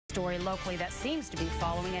Story locally that seems to be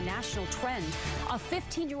following a national trend. A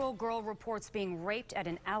 15-year-old girl reports being raped at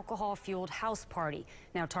an alcohol-fueled house party.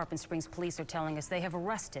 Now, Tarpon Springs police are telling us they have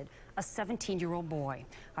arrested a 17-year-old boy.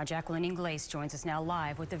 Our Jacqueline Ingles joins us now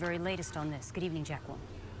live with the very latest on this. Good evening, Jacqueline.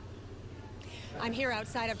 I'm here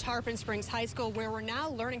outside of Tarpon Springs High School, where we're now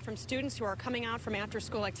learning from students who are coming out from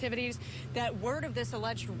after-school activities that word of this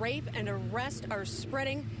alleged rape and arrest are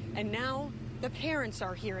spreading, and now the parents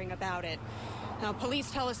are hearing about it. Now, police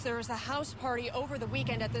tell us there was a house party over the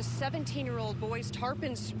weekend at this 17-year-old boy's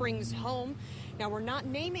Tarpon Springs home. Now, we're not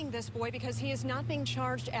naming this boy because he is not being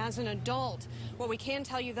charged as an adult. What we can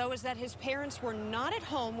tell you, though, is that his parents were not at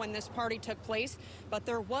home when this party took place, but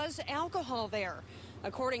there was alcohol there.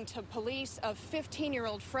 According to police, a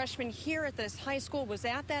 15-year-old freshman here at this high school was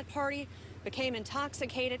at that party, became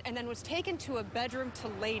intoxicated, and then was taken to a bedroom to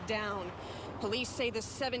lay down. Police say the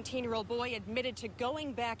 17-year-old boy admitted to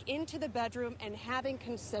going back into the bedroom and having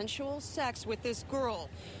consensual sex with this girl.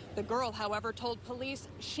 The girl, however, told police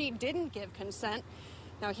she didn't give consent.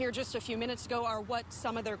 Now, here just a few minutes ago are what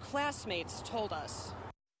some of their classmates told us.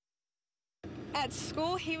 At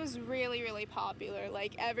school, he was really popular.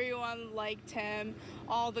 Like, everyone liked him.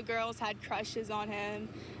 All the girls had crushes on him.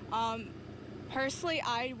 Personally,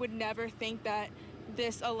 I would never think that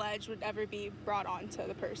this alleged would ever be brought on to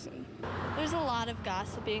the person. There's a lot of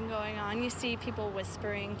gossiping going on. You see people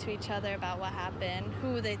whispering to each other about what happened,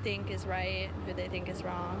 who they think is right, who they think is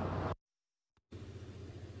wrong.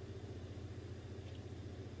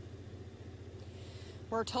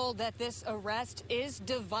 We're told that this arrest is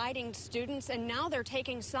dividing students, and now they're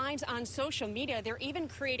taking sides on social media. They're even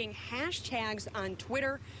creating hashtags on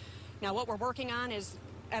Twitter. Now, what we're working on is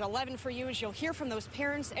at 11 for you, as you'll hear from those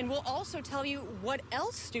parents, and we'll also tell you what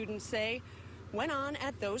else students say went on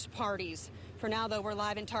at those parties. For now, though, we're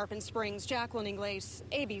live in Tarpon Springs. Jacqueline Ingles,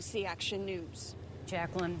 ABC Action News.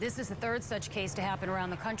 Jacqueline, this is the third such case to happen around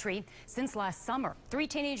the country since last summer. 3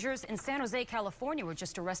 teenagers in San Jose, California were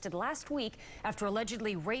just arrested last week after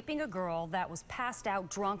allegedly raping a girl that was passed out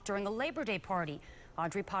drunk during a Labor Day party.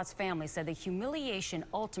 Audrey Potts' family said the humiliation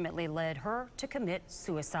ultimately led her to commit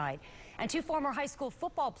suicide. And 2 former high school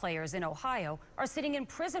football players in Ohio are sitting in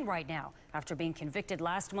prison right now after being convicted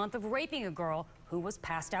last month of raping a girl who was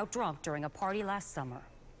passed out drunk during a party last summer.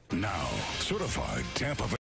 Now, certified Tampa